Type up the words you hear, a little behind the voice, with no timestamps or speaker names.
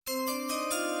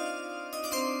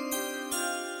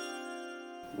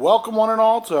Welcome, one and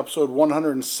all, to episode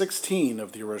 116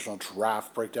 of the original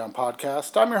Draft Breakdown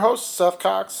Podcast. I'm your host, Seth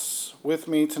Cox. With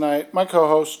me tonight, my co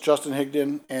host, Justin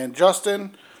Higdon. And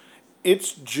Justin,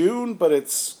 it's June, but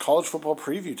it's college football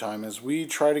preview time as we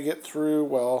try to get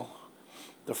through,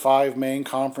 the five main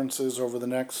conferences over the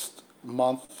next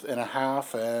month and a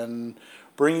half and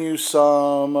bring you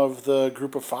some of the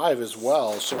group of five as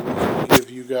well. So we can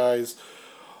give you guys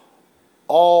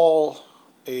all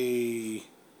a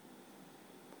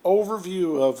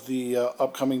overview of the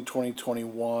upcoming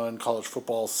 2021 college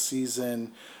football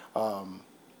season,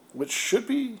 which should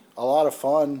be a lot of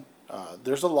fun.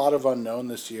 There's a lot of unknown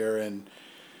this year, and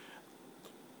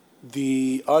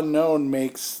the unknown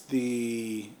makes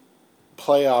the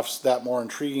playoffs that more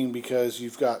intriguing because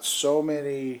you've got so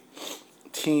many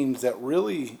teams that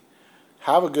really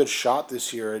have a good shot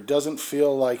this year. It doesn't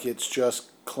feel like it's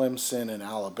just Clemson and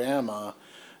Alabama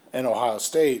and Ohio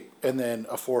State and then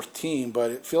a fourth team, but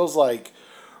it feels like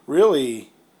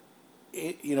really,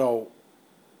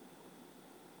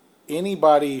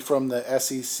 anybody from the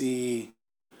SEC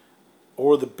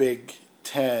or the Big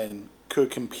Ten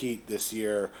could compete this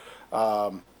year.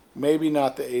 Maybe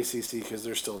not the ACC because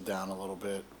they're still down a little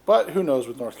bit, but who knows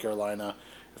with North Carolina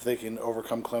if they can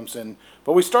overcome Clemson.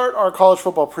 But we start our college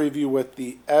football preview with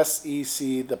the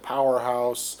SEC, the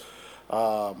powerhouse,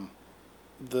 the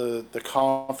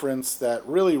conference that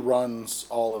really runs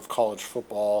all of college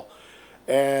football.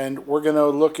 And we're going to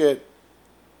look at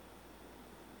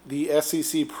the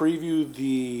SEC, preview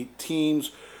the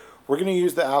teams. We're going to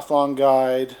use the Athlon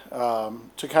guide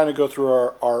to kind of go through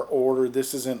our order.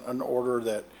 This isn't an order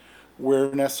that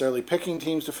we're necessarily picking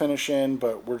teams to finish in,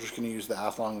 but we're just going to use the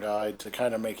Athlon guide to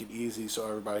kind of make it easy so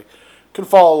everybody can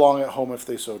follow along at home if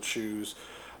they so choose.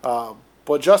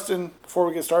 But Justin, before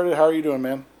we get started, how are you doing,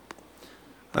 man?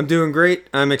 I'm doing great.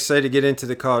 I'm excited to get into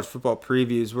the college football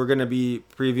previews. We're going to be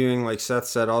previewing, like Seth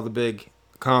said, all the big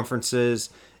conferences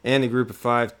and the group of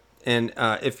five. And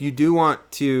if you do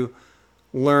want to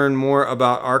learn more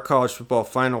about our college football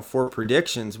Final Four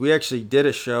predictions, we actually did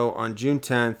a show on June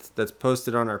 10th that's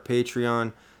posted on our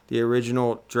Patreon, the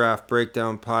original Draft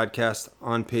Breakdown podcast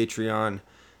on Patreon.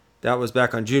 That was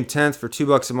back on June 10th. For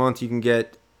 $2 a month, you can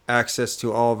get access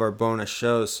to all of our bonus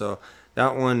shows. So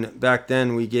that one, back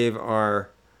then, we gave our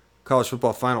college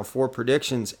football Final Four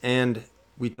predictions, and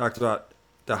we talked about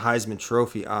the Heisman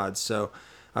Trophy odds. So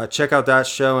check out that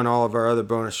show and all of our other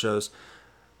bonus shows.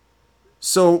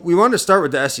 So we wanted to start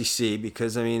with the SEC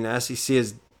because, the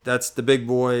SEC that's the big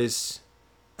boys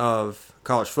of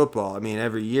college football,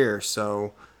 every year.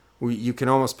 So you can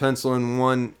almost pencil in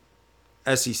one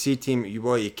SEC team.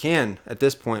 You can, at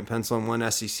this point, pencil in one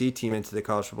SEC team into the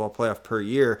college football playoff per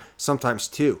year, sometimes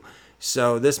two.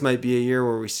 So this might be a year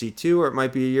where we see two, or it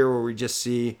might be a year where we just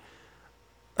see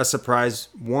a surprise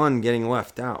one getting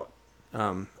left out.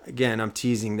 Again, I'm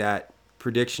teasing that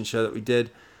prediction show that we did.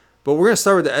 But we're going to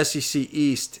start with the SEC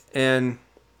East. And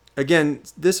again,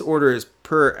 this order is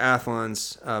per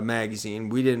Athlon's magazine.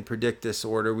 We didn't predict this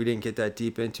order. We didn't get that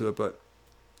deep into it. But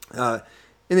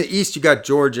in the East, you got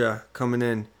Georgia coming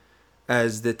in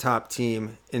as the top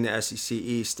team in the SEC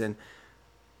East. And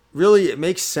really, it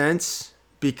makes sense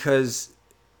because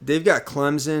they've got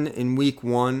Clemson in week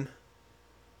one.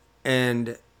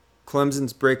 And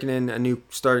Clemson's breaking in a new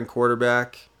starting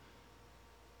quarterback.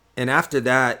 And after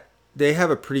that, they have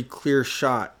a pretty clear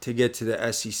shot to get to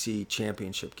the SEC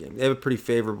championship game. They have a pretty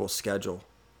favorable schedule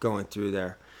going through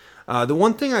there. The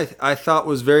one thing I thought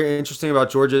was very interesting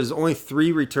about Georgia is only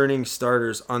 3 returning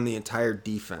starters on the entire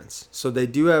defense. So they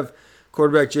do have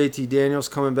quarterback JT Daniels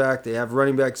coming back. They have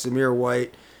running back Zamir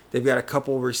White. They've got a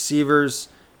couple receivers,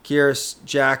 Kyrus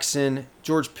Jackson.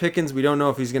 George Pickens, we don't know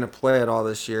if he's going to play at all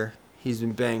this year. He's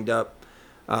been banged up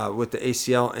with the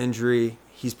ACL injury.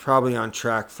 He's probably on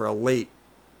track for a late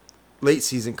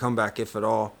season comeback, if at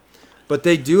all. But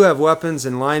they do have weapons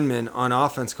and linemen on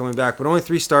offense coming back, but only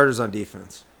 3 starters on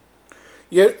defense.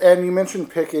 Yeah, and you mentioned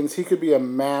Pickens. He could be a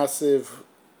massive,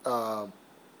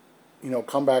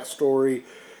 comeback story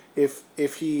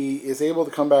if he is able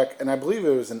to come back. And I believe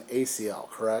it was an ACL,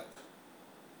 correct?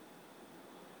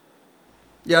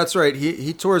 Yeah, that's right.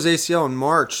 He tore his ACL in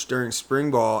March during spring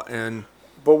ball,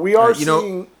 but we are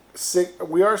seeing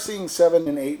 7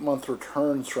 and 8 month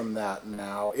returns from that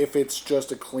now. If it's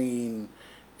just a clean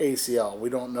ACL, we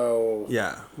don't know.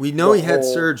 Yeah, we know he had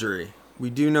surgery. We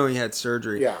do know he had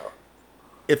surgery. Yeah.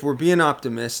 If we're being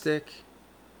optimistic,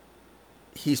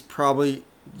 you're probably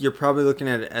looking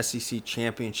at an SEC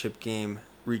championship game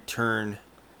return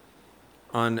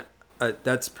on.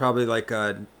 That's probably like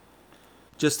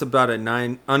just about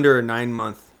under a 9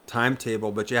 month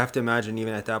timetable. But you have to imagine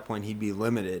even at that point he'd be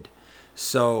limited.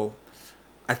 So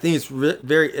I think it's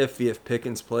very iffy if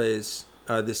Pickens plays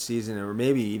this season, or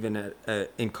maybe even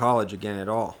in college again at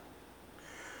all.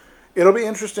 It'll be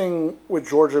interesting with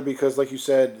Georgia because, like you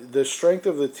said, the strength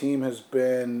of the team has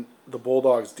been the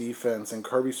Bulldogs' defense, and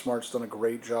Kirby Smart's done a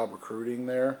great job recruiting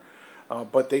there.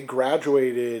 But they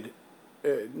graduated,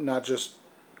 not just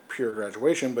pure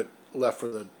graduation, but left for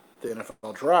the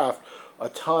NFL draft, a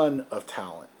ton of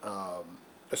talent,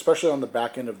 especially on the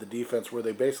back end of the defense, where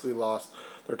they basically lost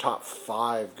their top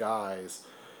five guys.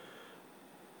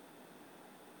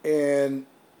 And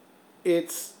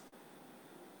it's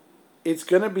it's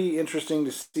going to be interesting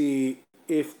to see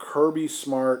if Kirby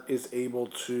Smart is able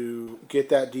to get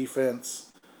that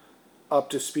defense up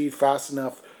to speed fast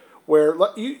enough. Where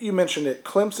you mentioned it,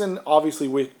 Clemson obviously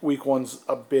week one's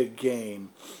a big game,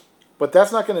 but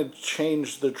that's not going to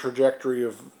change the trajectory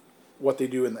of what they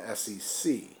do in the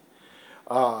SEC.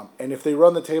 And if they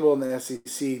run the table in the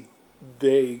SEC,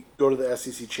 they go to the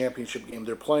SEC championship game.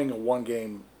 They're playing a one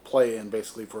game play in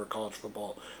basically for a college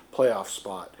football playoff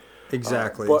spot.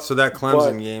 Exactly. But So that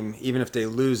Clemson but game, even if they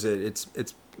lose it,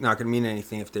 it's not going to mean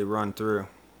anything if they run through.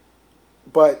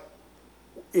 but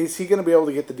is he going to be able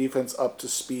to get the defense up to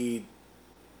speed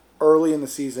early in the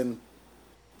season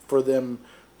for them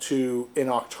to in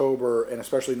October and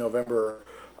especially November,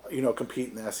 compete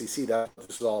in the SEC? That's what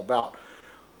this is all about.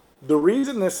 The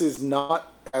reason this is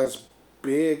not as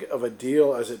big of a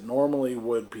deal as it normally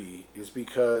would be is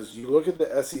because you look at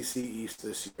the SEC East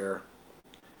this year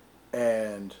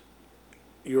and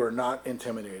you are not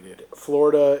intimidated.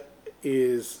 Florida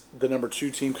is the number two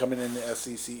team coming in the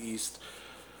SEC East,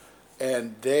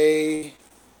 and they,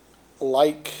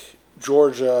 like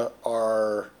Georgia,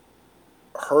 are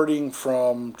hurting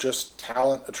from just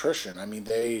talent attrition. I mean,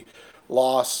 they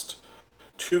lost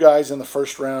two guys in the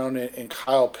first round in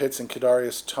Kyle Pitts and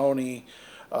Kadarius Toney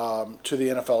to the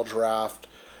NFL draft.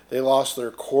 They lost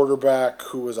their quarterback,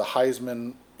 who was a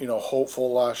Heisman,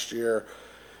 hopeful last year.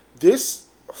 This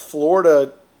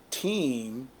Florida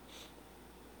team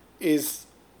is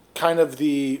kind of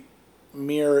the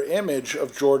mirror image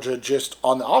of Georgia, just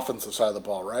on the offensive side of the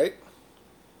ball, right?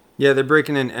 Yeah, they're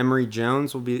breaking in Emory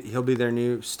Jones. He'll be their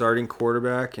new starting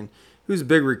quarterback, and he was a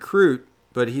big recruit,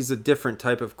 but he's a different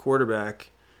type of quarterback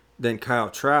than Kyle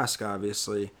Trask,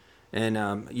 obviously.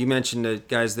 And you mentioned the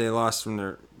guys they lost from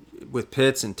their with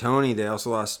Pitts and Tony. They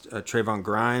also lost Trayvon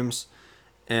Grimes,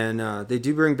 and they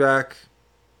do bring back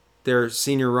their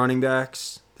senior running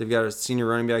backs. They've got a senior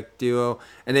running back duo,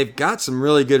 and they've got some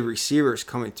really good receivers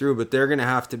coming through, but they're going to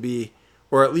have to be,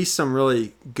 or at least some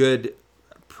really good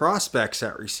prospects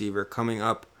at receiver coming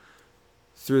up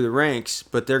through the ranks,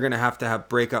 but they're going to have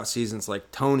breakout seasons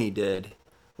like Tony did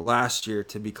last year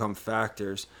to become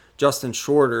factors. Justin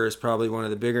Shorter is probably one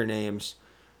of the bigger names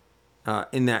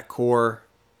in that core.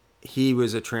 He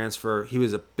was a transfer. He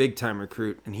was a big time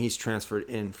recruit, and he's transferred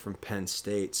in from Penn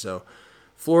State. So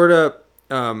Florida,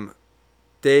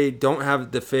 they don't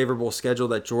have the favorable schedule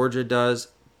that Georgia does,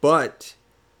 but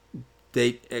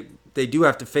they they do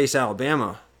have to face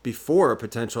Alabama before a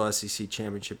potential SEC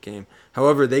championship game.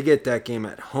 However, they get that game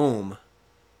at home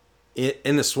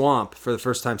in the Swamp for the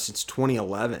first time since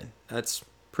 2011. That's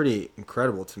pretty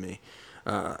incredible to me.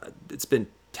 It's been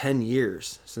 10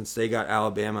 years since they got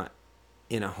Alabama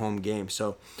in a home game.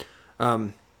 So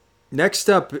next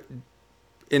up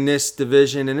in this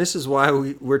division, and this is why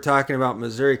we're talking about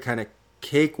Missouri kind of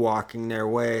cakewalking their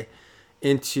way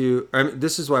into,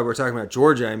 this is why we're talking about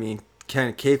Georgia, kind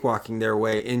of cakewalking their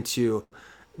way into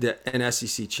an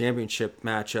SEC championship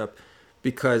matchup,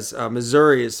 because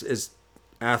Missouri is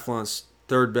Athlon's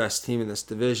third best team in this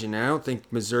division. And I don't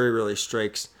think Missouri really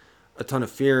strikes a ton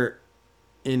of fear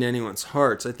in anyone's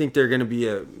hearts. I think they're going to be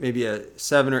maybe a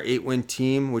 7 or 8 win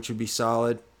team, which would be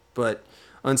solid, but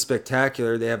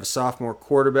unspectacular. They have a sophomore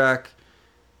quarterback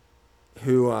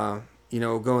who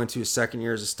will go into his second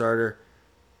year as a starter.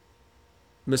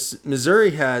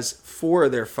 Missouri has 4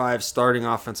 of their 5 starting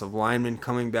offensive linemen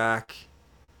coming back,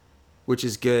 which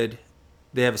is good.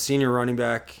 They have a senior running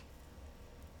back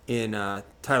in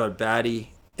Tyler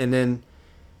Batty, and then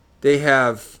they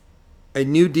have a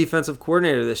new defensive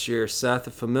coordinator this year, Seth,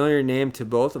 a familiar name to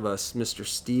both of us, Mr.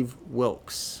 Steve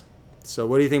Wilkes. So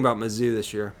what do you think about Mizzou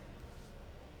this year?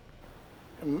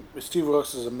 Steve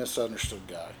Wilkes is a misunderstood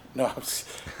guy. No,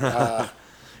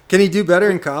 Can he do better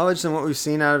in college than what we've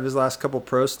seen out of his last couple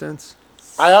pro stints?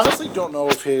 I honestly don't know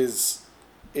if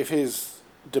his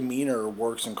demeanor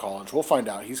works in college. We'll find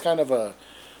out. He's kind of a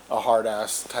hard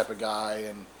ass type of guy,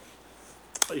 and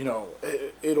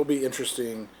it'll be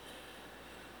interesting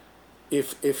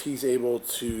if he's able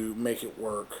to make it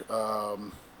work. I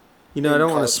don't want to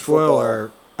college spoil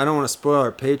football.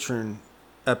 our patron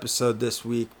episode this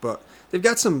week, but they've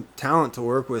got some talent to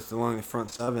work with along the front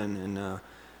seven,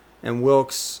 and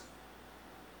Wilkes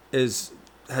is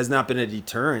has not been a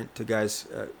deterrent to guys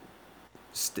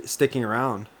sticking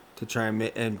around to try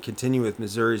and continue with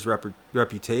Missouri's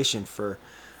reputation for,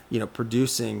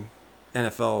 producing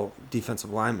NFL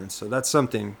defensive linemen. So that's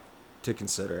something to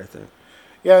consider, I think.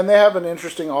 Yeah, and they have an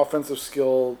interesting offensive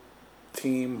skill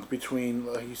team between,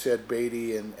 like you said,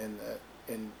 Beatty and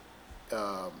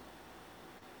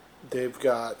they've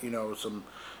got some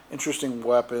interesting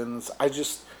weapons. I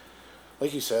just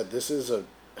like you said, this is a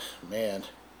man.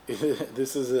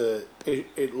 This is a.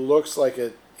 It looks like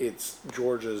it's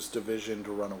Georgia's division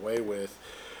to run away with.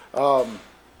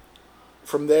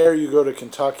 From there, you go to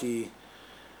Kentucky.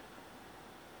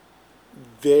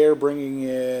 They're bringing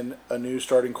in a new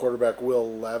starting quarterback,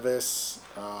 Will Levis,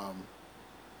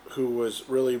 who was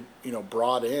really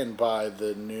brought in by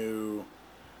the new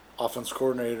offense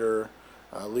coordinator,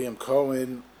 Liam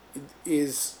Cohen.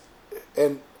 Is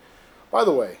and by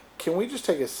the way, can we just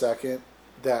take a second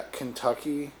that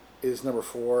Kentucky is number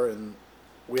 4, and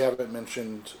we haven't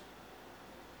mentioned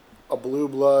a blue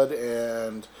blood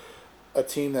and a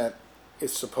team that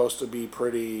is supposed to be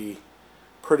pretty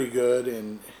good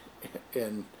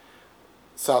in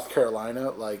South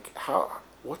Carolina. Like,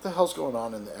 what the hell's going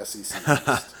on in the SEC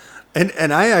East?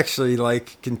 And I actually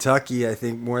like Kentucky, I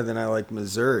think, more than I like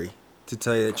Missouri, to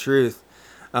tell you the truth,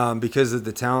 because of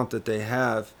the talent that they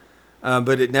have.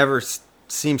 But it never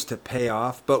seems to pay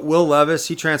off. But Will Levis,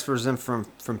 he transfers in from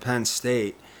Penn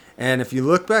State. And if you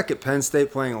look back at Penn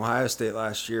State playing Ohio State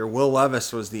last year, Will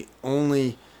Levis was the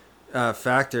only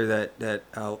factor that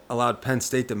allowed Penn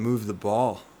State to move the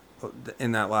ball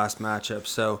in that last matchup.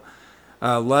 So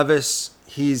Levis,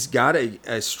 he's got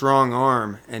a strong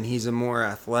arm, and he's a more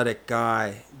athletic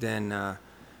guy than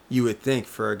you would think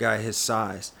for a guy his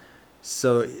size.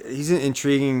 So he's an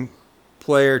intriguing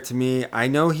player to me. I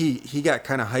know he got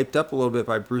kind of hyped up a little bit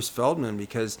by Bruce Feldman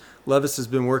because Levis has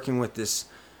been working with this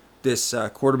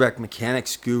quarterback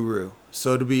mechanics guru.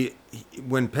 So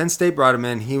when Penn State brought him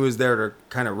in, he was there to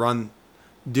kind of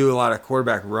do a lot of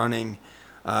quarterback running.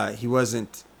 He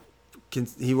wasn't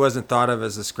thought of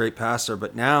as this great passer,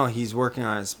 but now he's working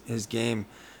on his game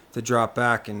to drop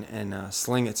back and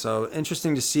sling it. So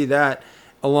interesting to see that,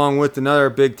 along with another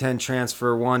Big Ten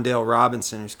transfer, Wandale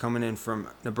Robinson, who's coming in from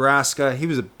Nebraska. He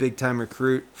was a big-time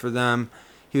recruit for them.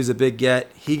 He was a big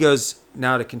get. He goes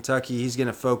now to Kentucky. He's going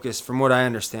to focus, from what I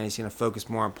understand, he's going to focus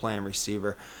more on playing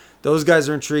receiver. Those guys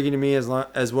are intriguing to me as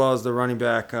well as the running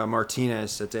back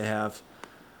Martinez that they have.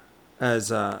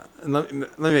 Let me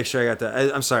make sure I got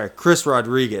that. I'm sorry, Chris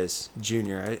Rodriguez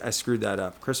Jr. I screwed that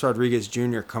up. Chris Rodriguez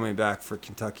Jr. coming back for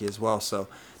Kentucky as well. So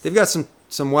they've got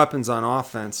some weapons on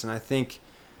offense, and I think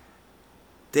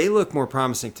they look more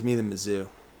promising to me than Mizzou.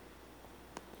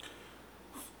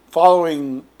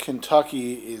 Following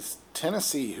Kentucky is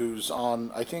Tennessee, who's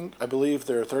on, I believe,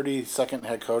 their 32nd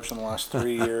head coach in the last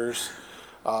 3 years.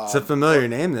 It's a familiar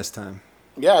name this time.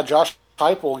 Yeah, Josh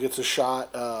Heupel gets a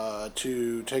shot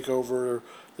to take over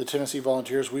the Tennessee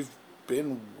Volunteers. We've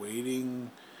been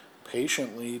waiting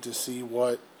patiently to see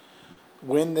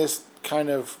when this kind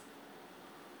of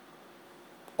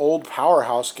old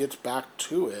powerhouse gets back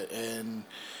to it, and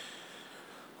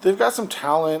they've got some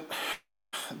talent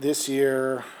this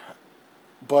year,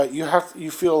 but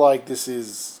you feel like this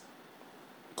is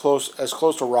as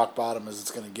close to rock bottom as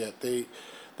it's going to get. They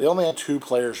only had 2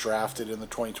 players drafted in the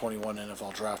 2021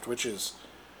 NFL draft, which is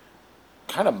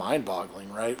kind of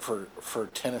mind-boggling, right, for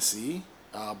Tennessee.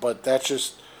 But that's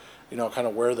just kind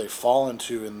of where they fall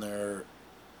into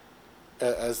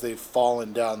as they've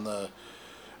fallen down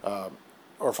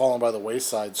or fallen by the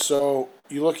wayside. So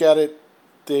you look at it,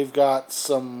 they've got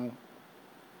some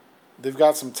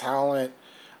talent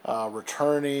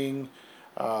returning,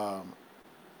 but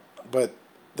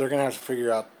they're going to have to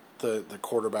figure out the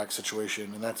quarterback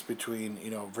situation, and that's between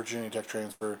Virginia Tech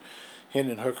transfer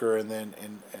Hendon Hooker and then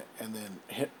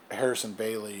Harrison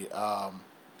Bailey.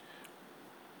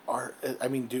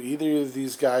 Do either of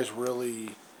these guys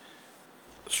really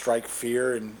strike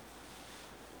fear in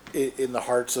the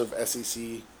hearts of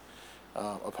SEC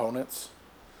opponents?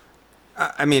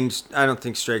 I don't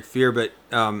think strike fear, but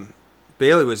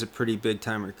Bailey was a pretty big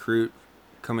time recruit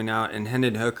coming out, and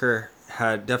Hendon Hooker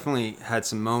definitely had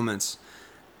some moments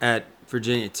at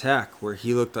Virginia Tech where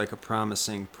he looked like a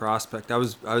promising prospect. I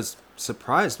was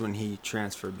surprised when he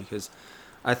transferred because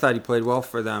I thought he played well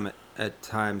for them at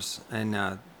times, and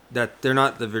that they're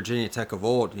not the Virginia Tech of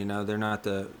old. They're not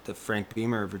the Frank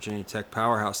Beamer Virginia Tech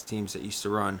powerhouse teams that used to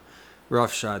run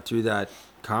roughshod through that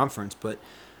conference. But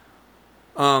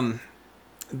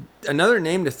another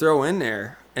name to throw in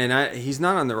there, and he's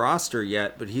not on the roster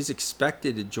yet, but he's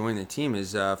expected to join the team,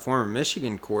 is former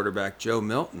Michigan quarterback Joe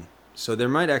Milton. So there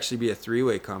might actually be a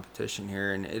three-way competition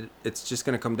here, and it's just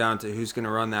going to come down to who's going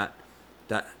to run that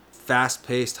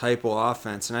fast-paced, hypo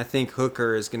offense. And I think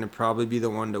Hooker is going to probably be the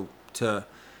one to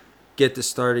get the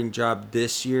starting job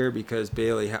this year because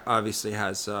Bailey obviously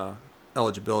has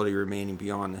eligibility remaining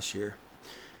beyond this year.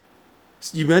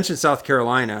 You mentioned South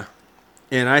Carolina,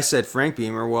 and I said Frank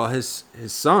Beamer. Well, his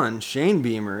son, Shane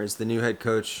Beamer, is the new head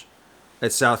coach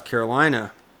at South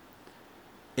Carolina.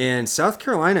 And South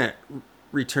Carolina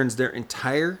returns their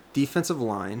entire defensive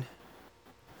line.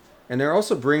 And they're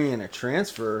also bringing in a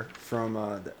transfer from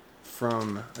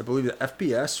I believe, the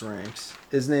FBS ranks.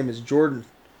 His name is Jordan.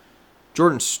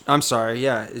 I'm sorry,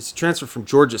 yeah. It's transferred from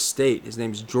Georgia State. His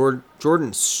name is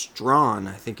Jordan Strawn,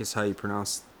 I think is how you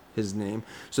pronounce his name.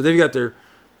 So they've got their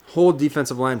whole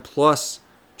defensive line plus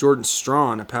Jordan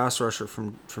Strawn, a pass rusher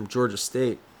from Georgia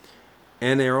State.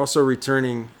 And they are also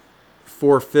returning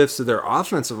 4/5 of their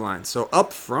offensive line. So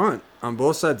up front, on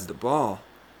both sides of the ball,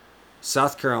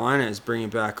 South Carolina is bringing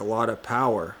back a lot of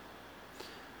power.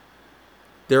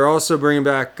 They're also bringing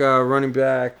back running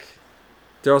back.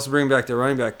 They're also bringing back their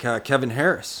running back, Kevin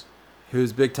Harris,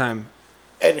 who's big time.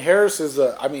 And Harris is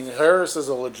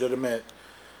a legitimate.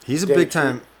 He's a big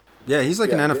time. Yeah, he's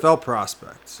like an NFL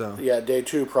prospect. So yeah, day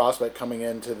 2 prospect coming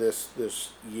into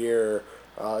this year.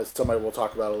 Somebody we'll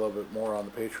talk about a little bit more on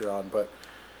the Patreon. But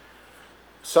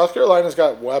South Carolina's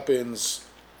got weapons.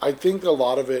 I think a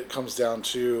lot of it comes down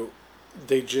to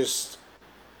they just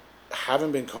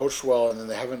haven't been coached well, and then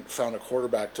they haven't found a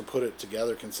quarterback to put it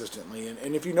together consistently.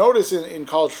 And if you notice in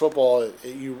college football,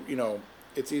 you know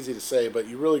it's easy to say, but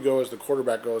you really go as the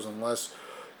quarterback goes unless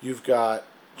you've got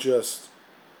just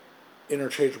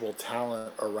interchangeable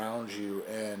talent around you.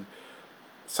 And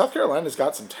South Carolina's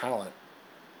got some talent.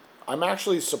 I'm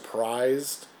actually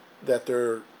surprised that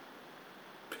they're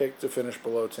picked to finish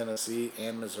below Tennessee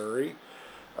and Missouri.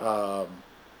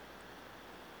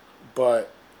 But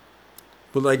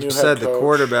like you said, the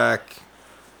quarterback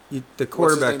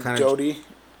kind of Doty.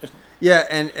 Yeah,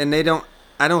 and they don't.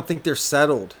 I don't think they're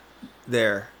settled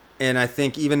there. And I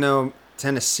think even though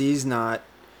Tennessee's not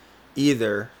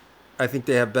either, I think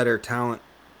they have better talent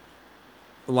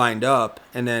lined up.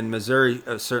 And then Missouri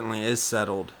certainly is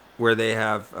settled, where they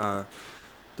have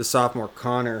the sophomore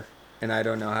Connor, and I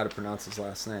don't know how to pronounce his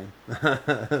last name.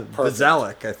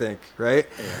 Bazalek, I think, right?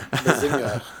 Yeah.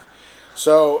 Bazinga.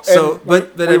 So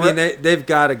but I mean, they've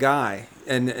got a guy,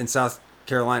 and South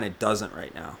Carolina doesn't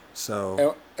right now.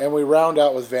 So and we round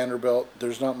out with Vanderbilt.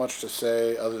 There's not much to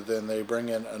say other than they bring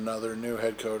in another new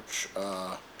head coach,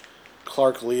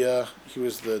 Clark Leah. He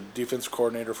was the defense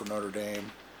coordinator for Notre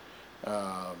Dame.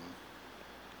 I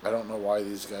don't know why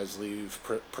these guys leave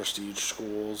prestige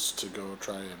schools to go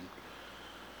try and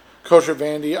coach at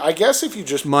Vandy. I guess if you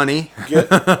just money get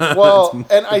well,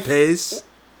 and I pays.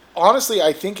 Honestly,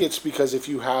 I think it's because if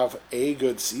you have a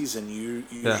good season, you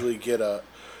usually get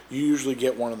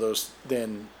one of those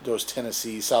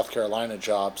Tennessee, South Carolina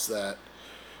jobs that,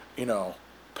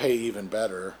 pay even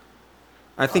better.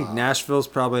 I think Nashville's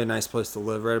probably a nice place to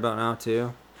live right about now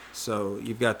too. So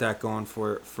you've got that going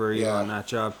for you on that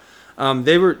job.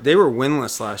 They were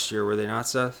winless last year, were they not,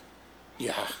 Seth?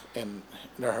 Yeah, and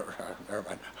never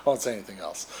mind. I won't say anything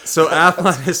else. So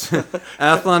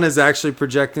Athlon is actually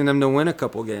projecting them to win a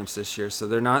couple games this year. So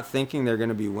they're not thinking they're going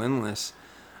to be winless.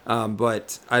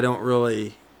 But I don't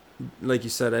really, like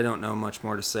you said, I don't know much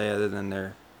more to say other than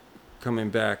they're coming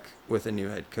back with a new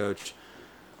head coach.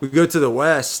 We go to the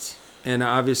West, and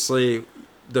obviously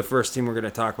the first team we're going to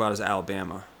talk about is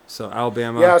Alabama. So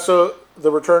Alabama. Yeah, so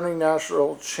the returning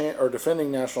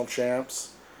defending national champs.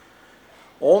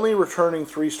 Only returning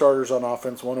 3 starters on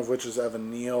offense, one of which is Evan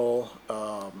Neal.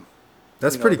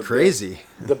 That's pretty crazy.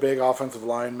 The big offensive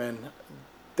lineman.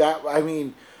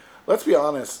 Let's be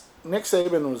honest. Nick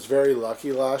Saban was very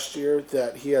lucky last year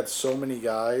that he had so many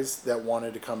guys that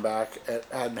wanted to come back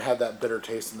and had that bitter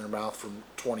taste in their mouth from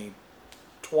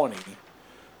 2020,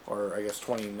 or I guess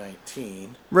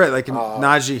 2019. Right, like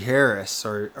Najee Harris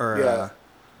or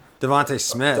Devontae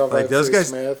Smith. Like those guys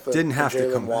didn't have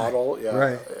to come Waddle, back. Yeah,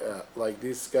 right. Yeah, like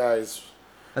these guys.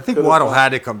 I think Waddle had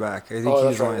to come back. I think he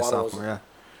was only a sophomore. Yeah.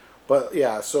 But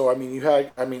yeah, so you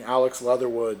had Alex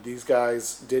Leatherwood. These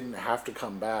guys didn't have to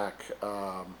come back.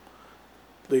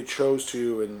 They chose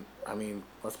to, and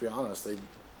let's be honest, they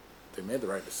made the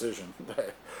right decision.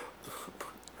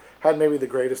 Had maybe the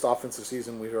greatest offensive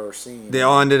season we've ever seen. They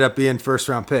all ended up being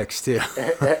first-round picks, too.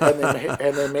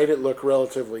 and they made it look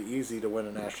relatively easy to win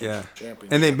a national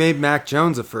championship. And they made Mac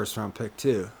Jones a first-round pick,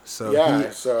 too. So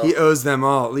he owes them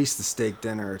all at least a steak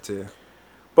dinner or two.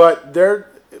 But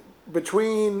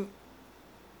between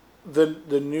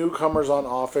the newcomers on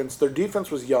offense, their defense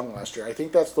was young last year. I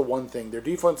think that's the one thing. Their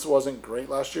defense wasn't great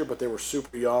last year, but they were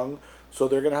super young, so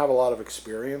they're going to have a lot of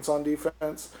experience on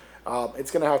defense. It's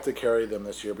going to have to carry them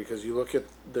this year because you look at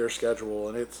their schedule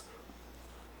and it's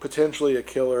potentially a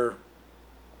killer.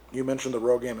 You mentioned the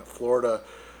road game at Florida,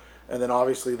 and then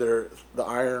obviously the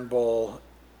Iron Bowl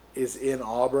is in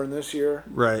Auburn this year.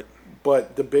 Right.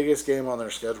 But the biggest game on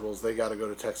their schedule is they got to go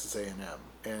to Texas A&M,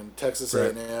 and Texas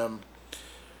Right. A&M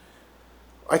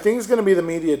I think it's going to be the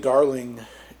media darling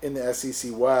in the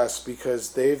SEC West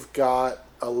because they've got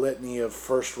a litany of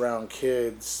first round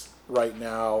kids right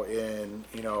now.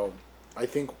 I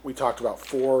think we talked about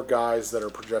four guys that are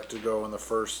projected to go in the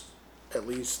first, at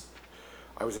least,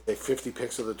 I would say 50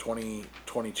 picks of the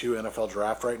 2022 NFL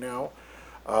draft right now.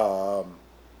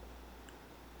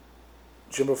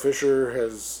 Jimbo Fisher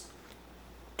has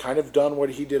kind of done what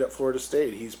he did at Florida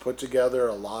State. He's put together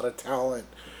a lot of talent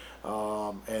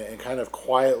and kind of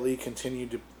quietly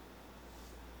continued to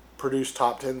produce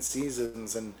top 10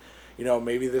 seasons. And,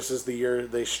 maybe this is the year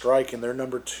they strike and they're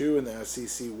number two in the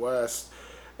SEC West.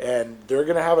 And they're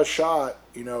going to have a shot,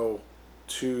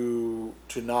 to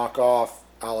knock off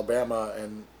Alabama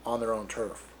and on their own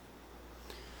turf.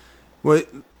 Well,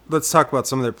 let's talk about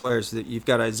some of their players. That you've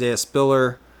got Isaiah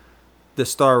Spiller, the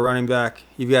star running back.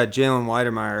 You've got Jalen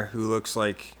Weidemeyer, who looks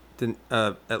like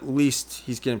at least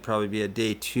he's going to probably be a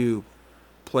day two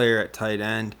player at tight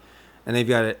end. And they've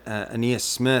got Aeneas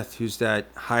Smith, who's that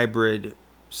hybrid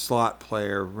slot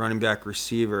player, running back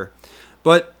receiver.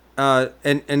 But and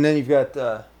then you've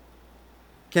got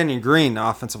Kenyon Green, the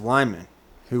offensive lineman,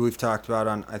 who we've talked about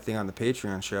on the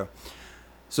Patreon show.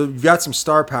 So you've got some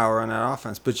star power on that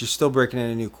offense, but you're still breaking in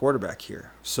a new quarterback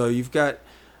here. So you've got,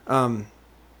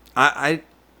 I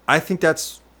think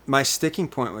that's my sticking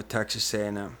point with Texas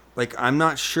A&M. Like, I'm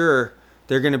not sure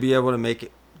they're going to be able to make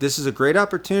it. This is a great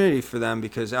opportunity for them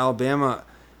because Alabama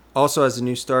also has a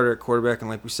new starter at quarterback, and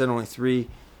like we said, only 3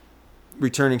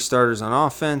 returning starters on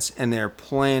offense, and they're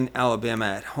playing Alabama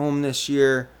at home this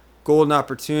year. Golden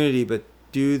opportunity, but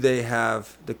do they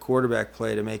have the quarterback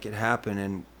play to make it happen?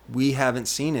 And we haven't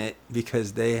seen it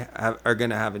because they are going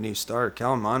to have a new starter.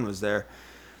 Kellen Mond was there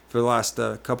for the last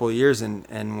couple of years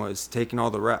and was taking all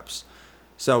the reps.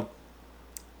 So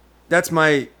that's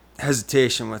my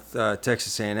hesitation with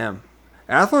Texas A&M.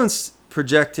 Athlin's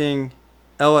projecting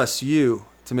LSU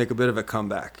to make a bit of a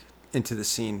comeback into the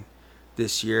scene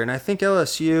this year. And I think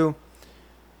LSU,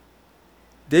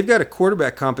 they've got a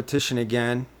quarterback competition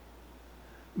again,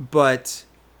 but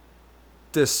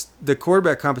the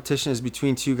quarterback competition is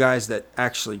between 2 guys that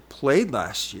actually played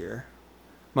last year,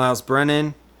 Miles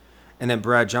Brennan and then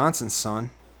Brad Johnson's son.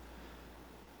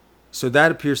 So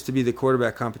that appears to be the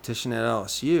quarterback competition at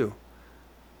LSU.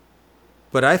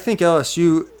 But I think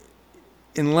LSU,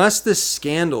 unless this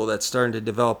scandal that's starting to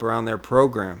develop around their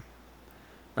program,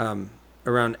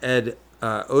 around Ed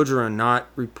Ogeron not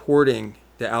reporting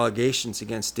the allegations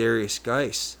against Darius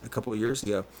Geis a couple of years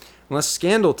ago, unless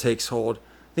scandal takes hold,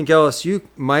 I think LSU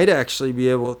might actually be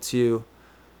able to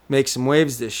make some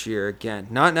waves this year again.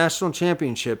 Not national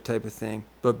championship type of thing,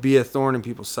 but be a thorn in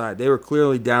people's side. They were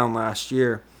clearly down last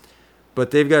year,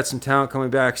 but they've got some talent coming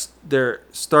back. Their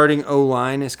starting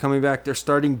O-line is coming back. Their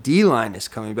starting D-line is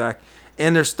coming back.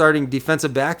 And their starting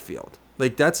defensive backfield.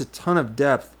 Like, that's a ton of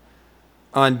depth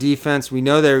on defense. We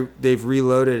know they've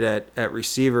reloaded at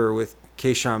receiver with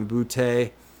Keyshawn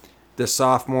Butte, the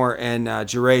sophomore, and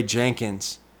Jeray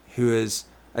Jenkins, who is,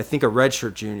 I think, a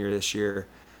redshirt junior this year,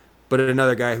 but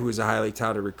another guy who is a highly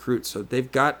touted recruit. So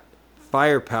they've got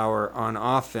firepower on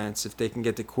offense if they can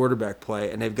get the quarterback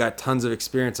play, and they've got tons of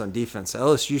experience on defense.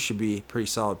 LSU should be a pretty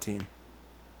solid team.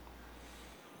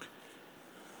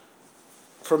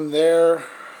 From there,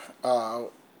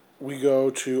 we go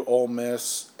to Ole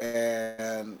Miss,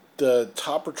 and the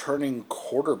top returning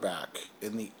quarterback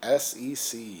in the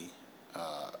SEC,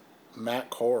 Matt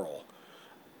Corral,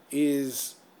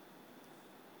 is,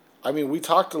 we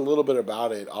talked a little bit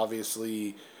about it.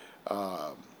 Obviously,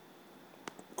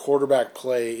 quarterback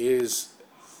play is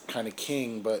kind of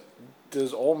king, but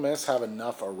does Ole Miss have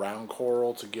enough around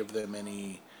Corral to give them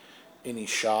any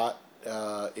shot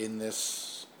in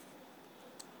this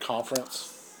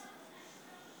conference?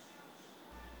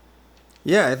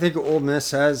 Yeah, I think Ole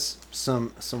Miss has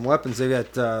some weapons. They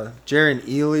got Jaron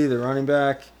Ely, the running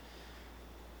back.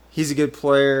 He's a good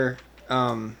player.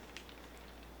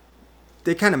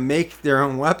 They kind of make their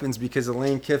own weapons because of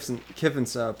Lane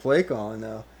Kiffin's play calling,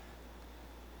 though.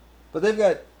 But they've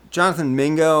got Jonathan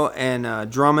Mingo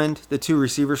and Drummond, the 2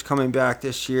 receivers, coming back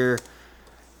this year.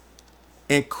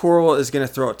 And Corral is going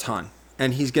to throw a ton.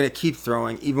 and he's going to keep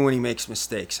throwing even when he makes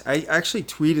mistakes. I actually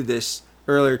tweeted this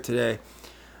earlier today.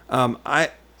 I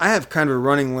have kind of a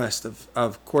running list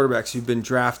of quarterbacks who've been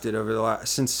drafted over the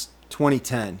last since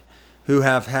 2010 who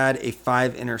have had a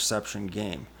 5 interception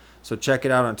game. So check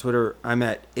it out on Twitter. I'm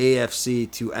at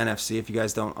AFC to NFC if you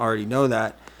guys don't already know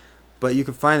that. But you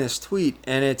can find this tweet,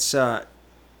 and it's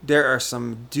there are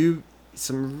some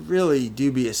really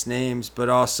dubious names, but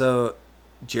also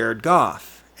Jared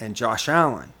Goff and Josh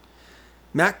Allen.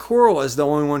 Matt Corral is the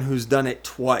only one who's done it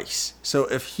twice. So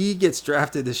if he gets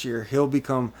drafted this year, he'll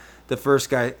become the first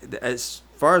guy, as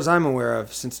far as I'm aware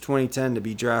of, since 2010 to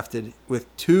be drafted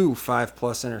with 2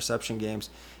 5+ interception games.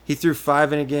 He threw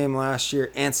 5 in a game last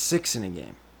year and 6 in a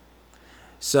game.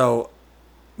 So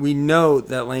we know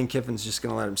that Lane Kiffin's just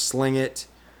going to let him sling it.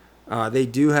 They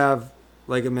do have,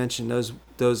 like I mentioned,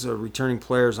 those are returning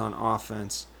players on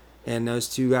offense. And those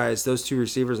two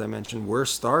receivers I mentioned were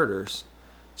starters.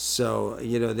 So,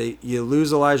 you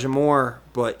lose Elijah Moore,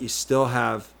 but you still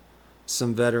have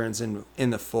some veterans in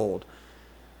the fold.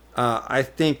 I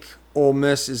think Ole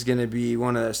Miss is going to be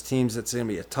one of those teams that's going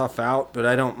to be a tough out, but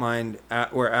I don't mind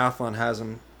where Athlon has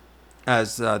them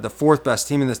as the 4th best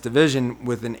team in this division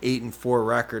with an 8-4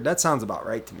 record. That sounds about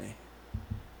right to me.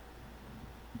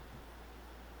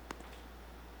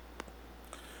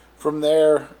 From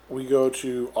there, we go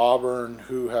to Auburn,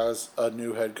 who has a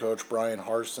new head coach, Brian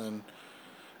Harsin,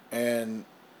 and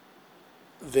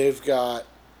they've got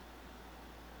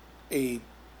a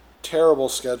terrible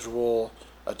schedule,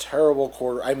 a terrible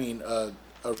a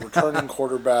returning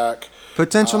quarterback.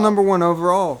 Potential number 1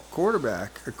 overall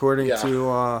quarterback, according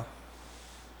Yeah.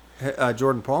 to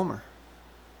Jordan Palmer.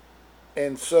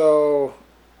 And so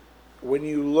when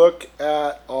you look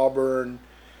at Auburn,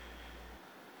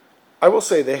 I will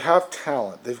say they have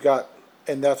talent. They've got,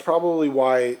 and that's probably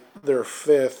why they're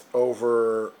 5th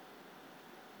over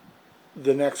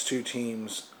the next 2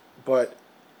 teams. But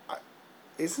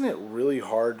isn't it really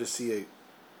hard to see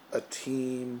a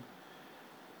team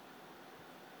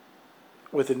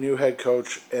with a new head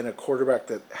coach and a quarterback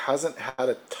that hasn't had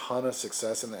a ton of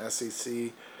success in the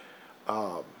SEC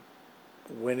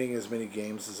winning as many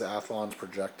games as Athlon's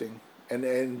projecting? And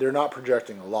they're not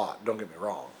projecting a lot, don't get me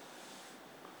wrong.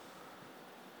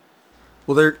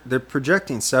 Well, they're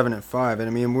projecting 7-5, and I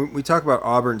mean, when we talk about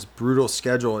Auburn's brutal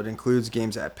schedule, it includes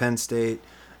games at Penn State,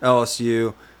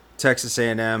 LSU, Texas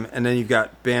A&M, and then you've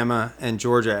got Bama and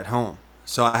Georgia at home.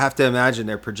 So I have to imagine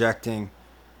they're projecting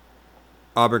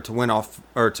Auburn to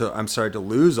to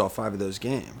lose all 5 of those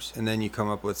games, and then you come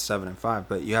up with 7-5.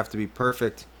 But you have to be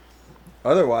perfect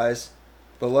otherwise.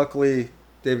 But luckily,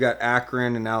 they've got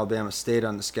Akron and Alabama State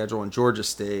on the schedule, and Georgia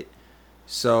State.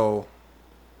 So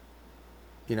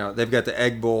they've got the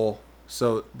Egg Bowl.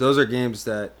 So those are games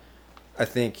that I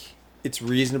think it's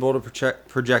reasonable to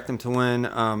project them to win.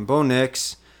 Bo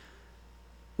Nix,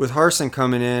 with Harsin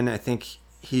coming in, I think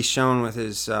he's shown with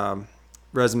his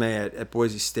resume at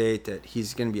Boise State that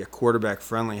he's going to be a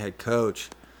quarterback-friendly head coach.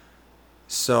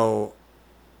 So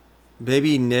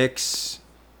maybe Nix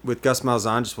with Gus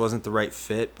Malzahn just wasn't the right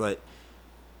fit, but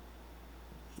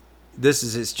this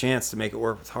is his chance to make it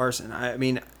work with Harsin. I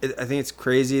think it's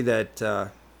crazy that,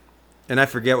 and I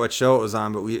forget what show it was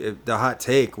on, but the hot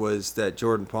take was that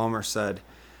Jordan Palmer said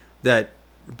that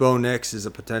Bo Nix is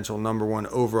a potential number 1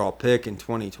 overall pick in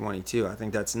 2022. I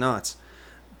think that's nuts.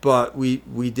 But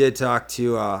we did talk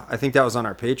to, I think that was on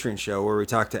our Patreon show, where we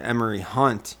talked to Emery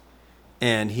Hunt,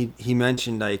 and he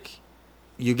mentioned, like,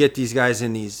 you get these guys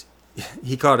in these,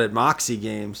 he called it moxie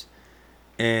games,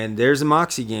 and there's a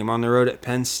moxie game on the road at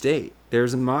Penn State.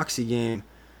 There's a moxie game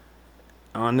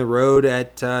on the road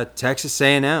at Texas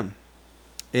A&M,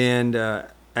 and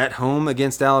at home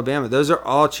against Alabama. Those are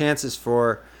all chances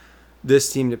for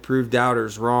this team to prove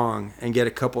doubters wrong and get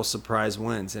a couple surprise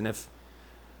wins. And if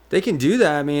they can do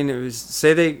that, I mean,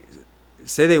 say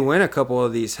they win a couple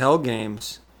of these hell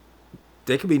games,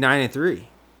 they could be 9-3.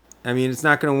 I mean, it's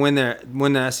not going to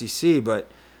win the SEC,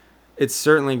 but it's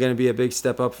certainly going to be a big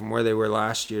step up from where they were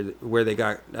last year, where they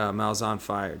got Malzahn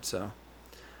fired. So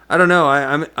I don't know.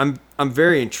 I'm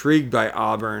very intrigued by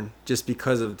Auburn just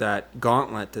because of that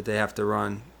gauntlet that they have to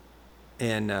run,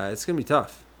 and it's going to be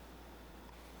tough.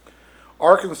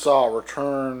 Arkansas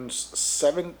returns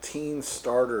 17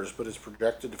 starters, but is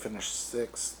projected to finish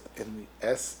 6th in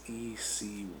the SEC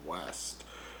West.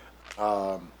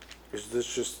 Is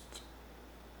this just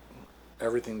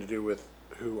everything to do with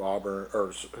who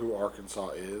Arkansas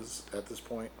is at this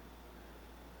point?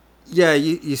 Yeah,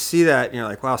 you see that, and you're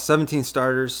like, wow, 17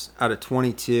 starters out of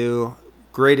 22.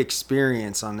 Great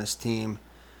experience on this team.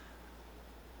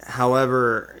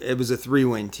 However, it was a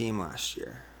 3-win team last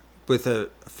year. with a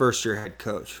first year head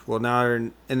coach. Well, now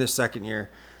they're in the second year.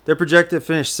 They're projected to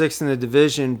finish sixth in the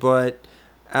division, but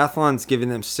Athlon's giving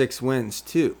them 6 wins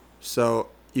too. So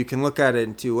you can look at it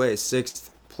in two ways. Sixth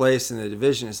place in the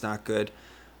division is not good,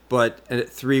 but a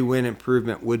 3 win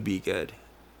improvement would be good.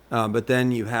 But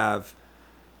then you're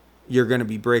going to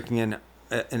be breaking in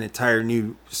an entire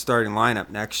new starting lineup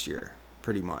next year,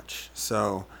 pretty much.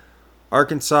 So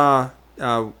Arkansas,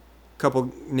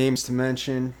 couple names to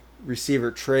mention.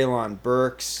 Receiver Traylon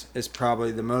Burks is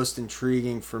probably the most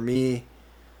intriguing for me.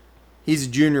 He's a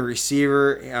junior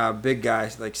receiver, big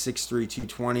guy, like 6'3",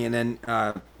 220. And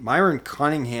then Myron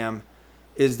Cunningham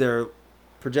is their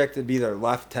projected to be their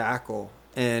left tackle.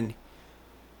 And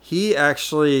he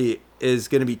actually is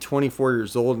going to be 24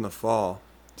 years old in the fall.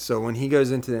 So when he goes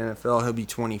into the NFL, he'll be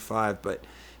 25. But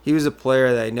he was a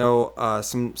player that I know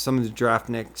some of the draft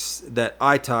nicks that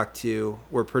I talked to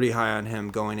were pretty high on him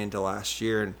going into last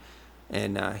year,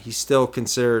 and he's still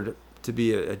considered to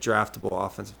be a draftable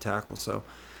offensive tackle. So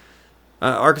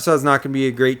Arkansas is not going to be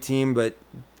a great team, but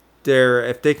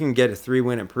if they can get a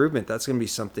 3-win improvement, that's going to be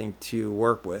something to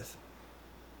work with.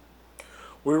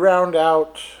 We round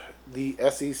out the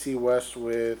SEC West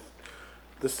with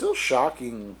the still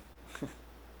shocking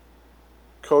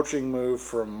coaching move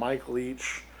from Mike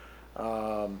Leach,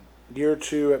 year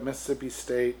two at Mississippi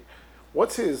State.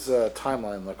 What's his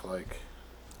timeline look like?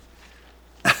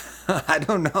 I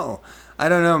don't know. I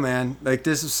don't know, man. Like,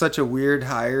 this is such a weird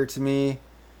hire to me.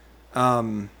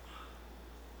 Um,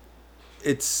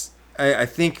 I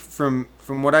think from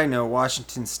what I know,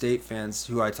 Washington State fans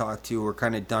who I talked to were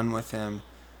kind of done with him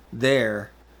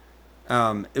there.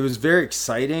 It was very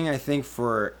exciting, I think,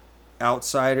 for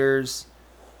outsiders,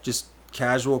 just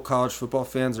casual college football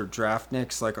fans or draft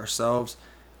nicks like ourselves,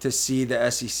 to see the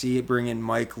SEC bring in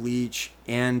Mike Leach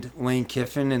and Lane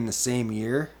Kiffin in the same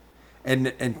year,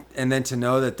 and then to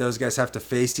know that those guys have to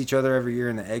face each other every year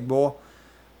in the Egg Bowl.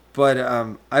 But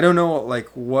I don't know like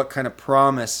what kind of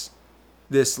promise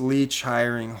this Leach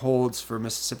hiring holds for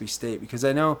Mississippi State, because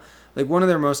I know like one of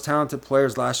their most talented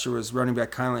players last year was running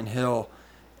back Kylan Hill,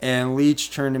 and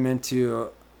Leach turned him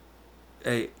into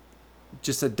a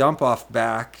just a dump off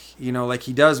back, like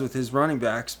he does with his running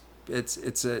backs. It's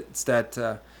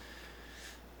that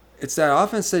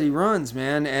offense that he runs,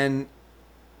 man, and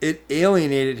it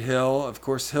alienated Hill. Of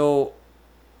course, Hill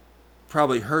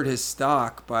probably hurt his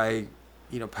stock by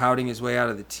pouting his way out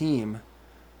of the team.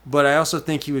 But I also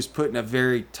think he was put in a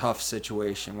very tough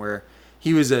situation where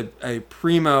he was a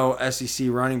primo SEC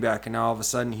running back, and now all of a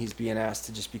sudden he's being asked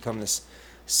to just become this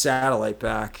satellite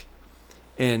back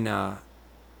in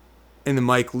the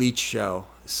Mike Leach show.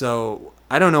 So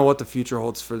I don't know what the future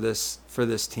holds for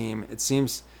this team. It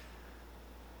seems,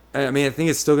 I mean, I think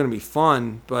it's still going to be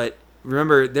fun, but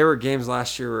remember there were games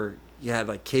last year where you had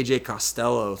like KJ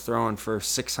Costello throwing for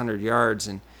 600 yards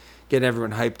and getting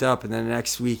everyone hyped up, and then the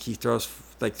next week he throws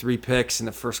like 3 picks in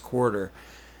the first quarter,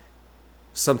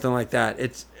 something like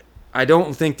that. I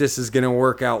don't think this is going to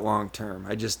work out long term.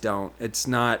 I just don't. That's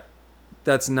not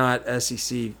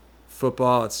SEC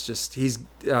football. It's just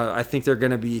I think they're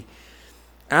going to be.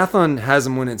 Athlon has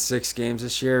them winning 6 games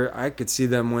this year. I could see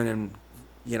them winning,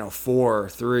 4 or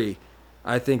 3.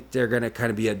 I think they're going to kind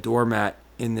of be a doormat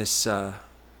in this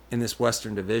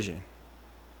Western Division.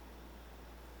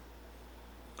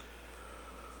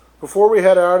 Before we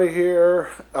head out of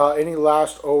here, any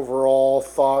last overall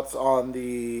thoughts on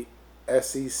the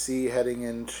SEC heading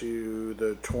into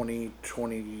the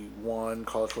 2021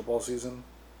 college football season?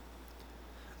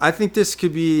 I think this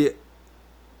could be.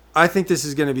 I think this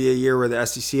is going to be a year where the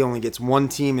SEC only gets one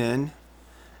team in,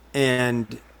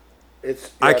 and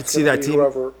I could see that team.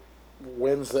 Whoever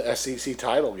wins the SEC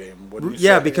title game. Wouldn't you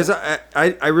Yeah, say? because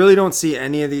I really don't see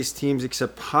any of these teams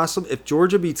except possibly if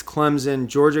Georgia beats Clemson,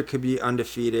 Georgia could be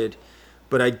undefeated.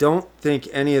 But I don't think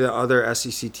any of the other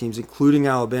SEC teams, including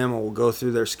Alabama, will go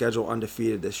through their schedule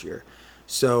undefeated this year.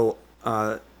 So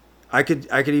I could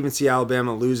even see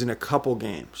Alabama losing a couple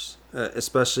games,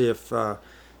 especially if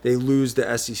they lose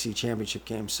the SEC championship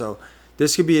game. So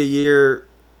this could be a year.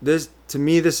 This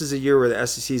is a year where the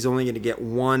SEC is only going to get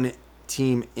one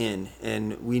team in,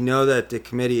 and we know that the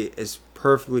committee is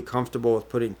perfectly comfortable with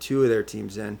putting 2 of their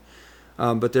teams in,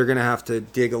 but they're going to have to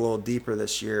dig a little deeper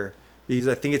this year, because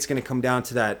I think it's going to come down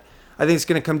to that. I think it's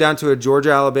going to come down to a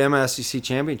Georgia-Alabama SEC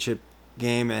championship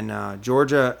game, and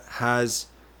Georgia has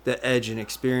the edge and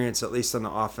experience, at least on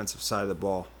the offensive side of the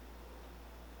ball.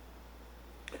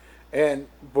 And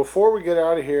before we get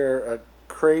out of here, a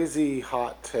crazy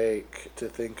hot take to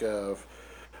think of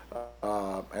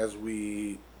as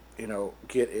we,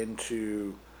 get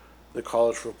into the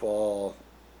college football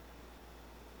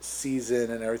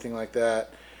season and everything like that.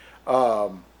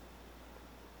 And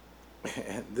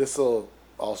this will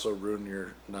also ruin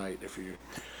your night if you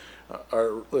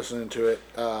are listening to it.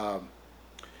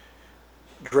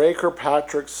 Dre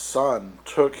Kirkpatrick's son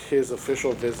took his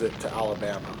official visit to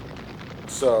Alabama.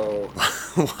 So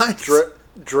What? Dre,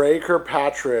 Dre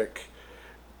Kirkpatrick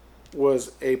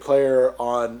was a player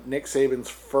on Nick Saban's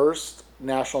first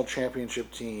national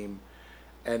championship team,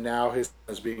 and now his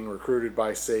son is being recruited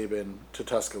by Saban to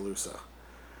Tuscaloosa.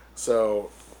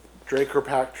 So Dre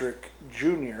Kirkpatrick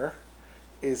Jr.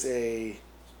 is a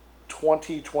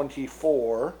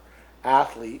 2024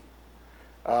 athlete,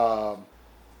 um,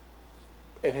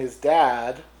 and his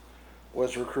dad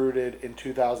was recruited in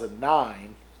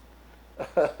 2009.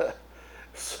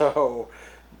 So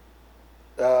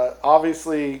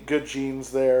obviously good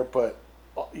genes there, but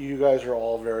you guys are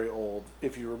all very old.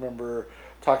 If you remember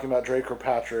talking about Drake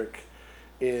Kirkpatrick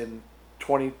in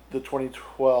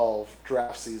 2012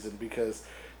 draft season, because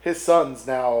his son's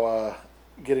now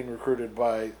getting recruited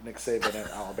by Nick Saban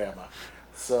at Alabama.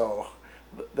 So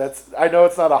that's, I know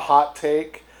it's not a hot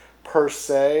take per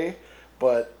se,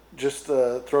 but just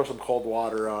to throw some cold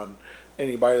water on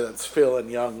anybody that's feeling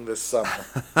young this summer.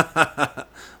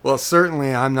 Well,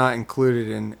 certainly I'm not included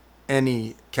in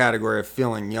any category of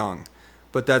feeling young,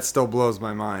 but that still blows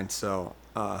my mind. So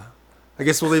I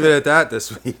guess we'll leave it at that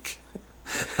this week.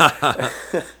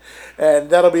 And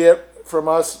that'll be it from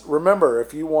us. Remember,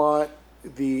 if you want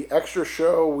the extra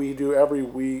show we do every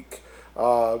week,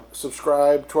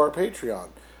 subscribe to our Patreon.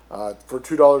 For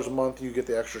 $2 a month, you get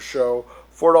the extra show.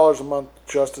 $4 a month,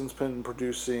 Justin's been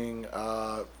producing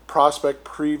prospect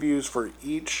previews for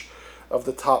each of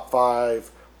the top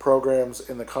five programs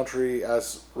in the country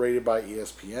as rated by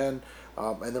ESPN.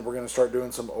 And then we're going to start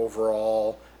doing some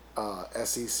overall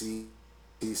SEC,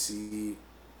 SEC,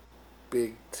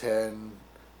 Big Ten,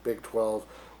 Big 12.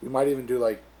 We might even do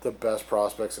like the best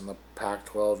prospects in the Pac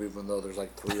 12, even though there's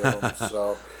like three of them.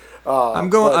 So, but I'm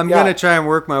gonna yeah, try and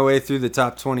work my way through the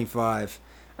top 25.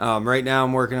 Right now,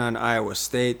 I'm working on Iowa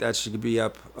State. That should be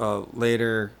up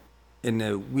later in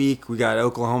the week. We got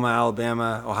Oklahoma,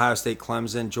 Alabama, Ohio State,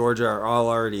 Clemson, Georgia are all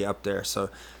already up there. So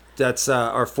that's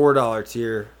our $4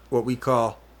 tier. What we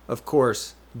call, of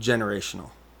course,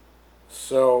 generational.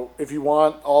 so if you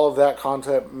want all of that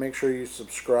content, make sure you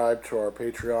subscribe to our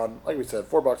Patreon. Like we said,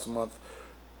 $4 a month.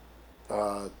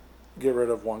 Get rid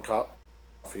of one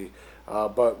coffee.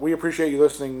 But we appreciate you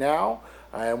listening now,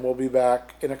 and we'll be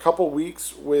back in a couple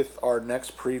weeks with our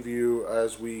next preview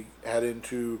as we head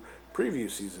into preview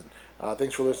season.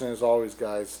 Thanks for listening as always,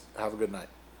 guys. Have a good night.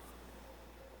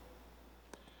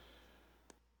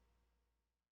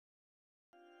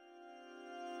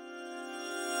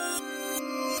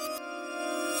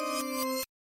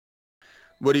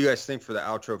 What do you guys think for the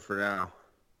outro for now?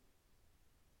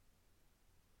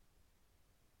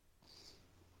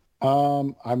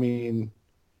 I mean,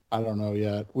 I don't know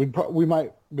yet. We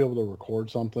might be able to record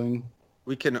something.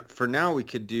 We can, for now, we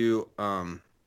could do